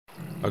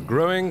A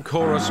growing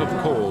chorus of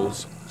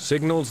calls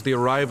signals the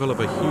arrival of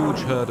a huge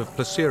herd of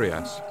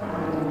Placerias.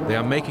 They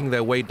are making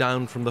their way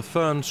down from the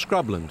fern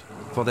scrubland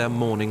for their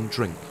morning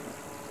drink.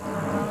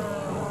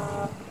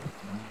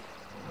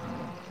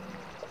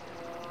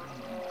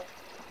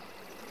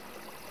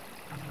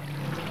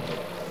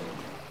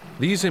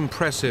 These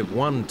impressive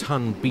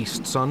one-ton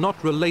beasts are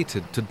not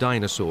related to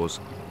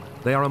dinosaurs.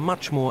 They are a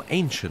much more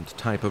ancient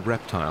type of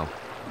reptile.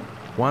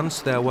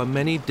 Once there were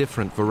many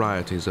different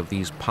varieties of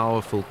these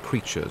powerful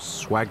creatures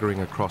swaggering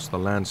across the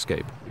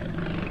landscape.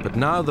 But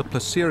now the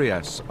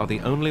Placerias are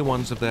the only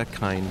ones of their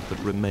kind that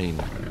remain.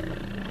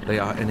 They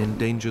are an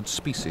endangered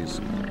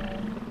species.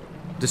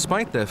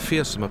 Despite their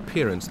fearsome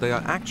appearance, they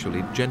are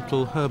actually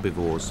gentle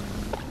herbivores.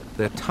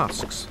 Their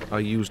tusks are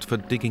used for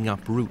digging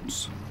up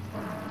roots.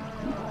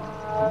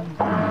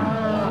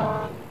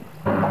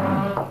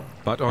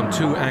 But on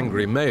two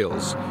angry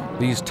males,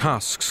 these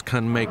tusks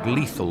can make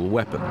lethal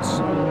weapons.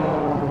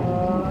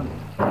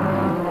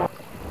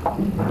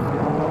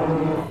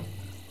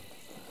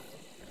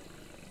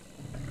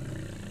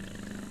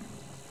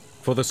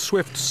 For the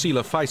swift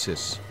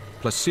Coelophysis,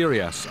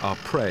 Placerias are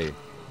prey.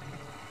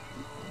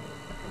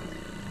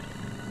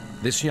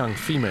 This young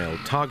female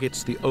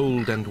targets the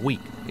old and weak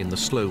in the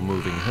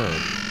slow-moving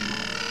herd.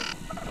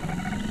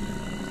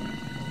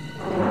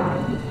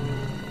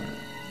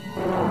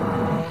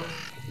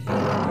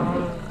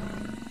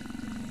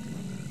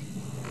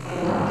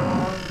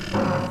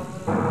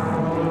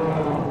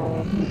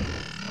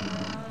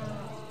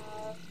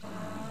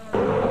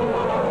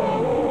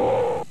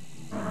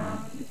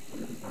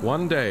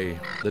 One day,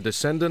 the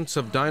descendants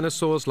of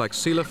dinosaurs like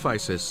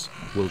Coelophysis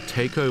will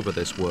take over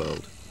this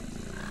world.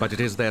 But it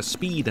is their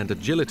speed and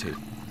agility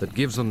that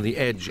gives them the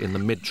edge in the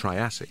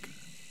mid-Triassic.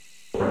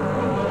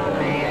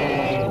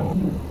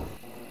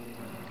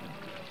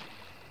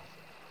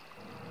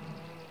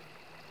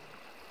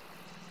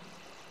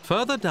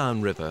 Further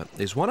downriver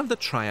is one of the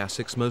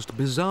Triassic's most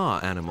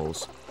bizarre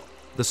animals.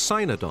 The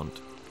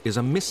cynodont is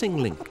a missing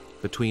link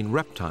between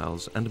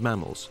reptiles and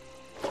mammals.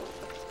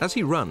 As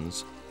he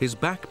runs, his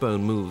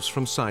backbone moves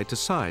from side to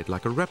side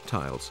like a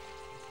reptile's,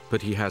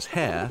 but he has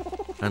hair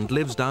and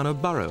lives down a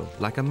burrow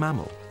like a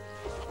mammal.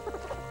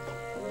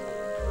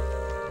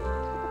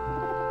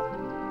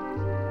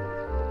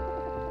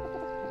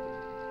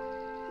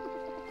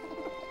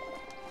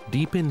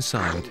 Deep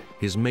inside,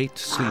 his mate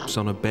sleeps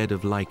on a bed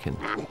of lichen.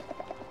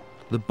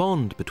 The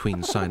bond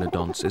between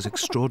cynodonts is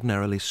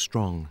extraordinarily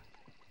strong.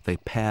 They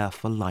pair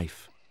for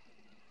life.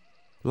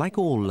 Like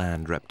all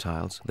land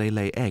reptiles, they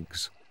lay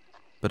eggs,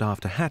 but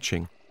after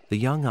hatching, the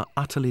young are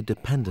utterly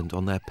dependent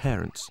on their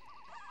parents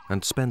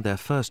and spend their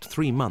first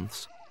 3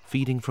 months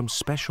feeding from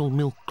special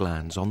milk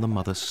glands on the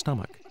mother's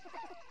stomach.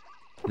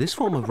 This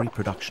form of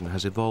reproduction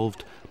has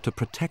evolved to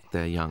protect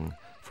their young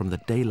from the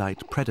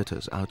daylight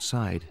predators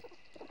outside.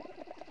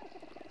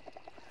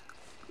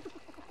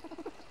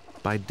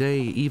 By day,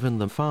 even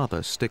the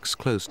father sticks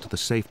close to the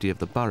safety of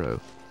the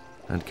burrow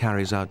and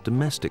carries out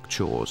domestic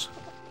chores.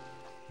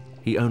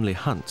 He only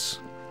hunts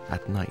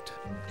at night.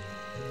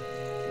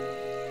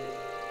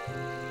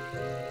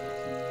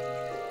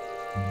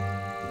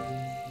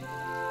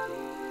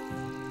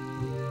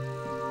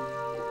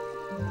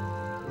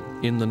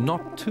 In the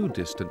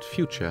not-too-distant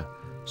future,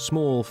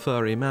 small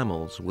furry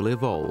mammals will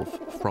evolve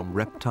from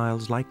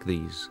reptiles like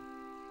these.